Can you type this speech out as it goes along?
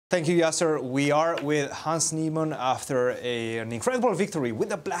Thank you, Yasser. We are with Hans Niemann after an incredible victory with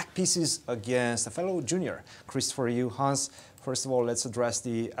the black pieces against a fellow junior. Christopher Yu. Hans, first of all, let's address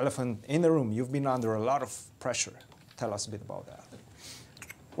the elephant in the room. You've been under a lot of pressure. Tell us a bit about that.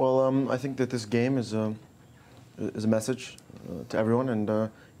 Well, I think that this game is a message to everyone,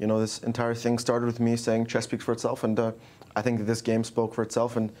 and you know, this entire thing started with me saying chess speaks for itself, and I think that this game spoke for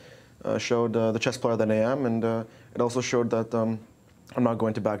itself and showed the chess player that I am, and it also showed that I'm not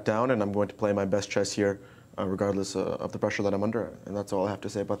going to back down, and I'm going to play my best chess here, regardless of the pressure that I'm under, and that's all I have to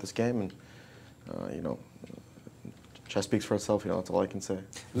say about this game. And you know, chess speaks for itself. You know, that's all I can say.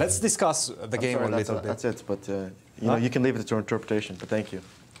 Let's discuss the game a little bit. That's it. But you know, you can leave it to your interpretation. But thank you.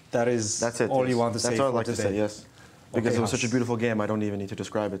 That's it. All yes. you want to say. That's all I'd like today. to say. Yes, because okay, it was such a beautiful game. I don't even need to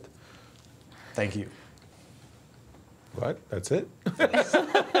describe it. Thank you. What? That's it?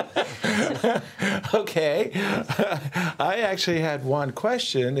 Okay. I actually had one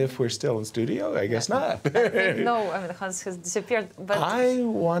question. If we're still in studio, I guess not. No, I mean, Hans has disappeared. But I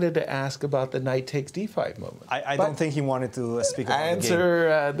wanted to ask about the knight takes d5 moment. I don't think he wanted to speak about the game.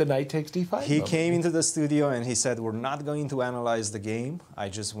 Answer the knight takes d5 He moment. came into the studio and he said, we're not going to analyze the game. I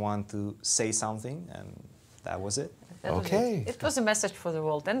just want to say something, and that was it. that was Okay. it was a message for the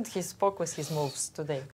world, and he spoke with his moves today.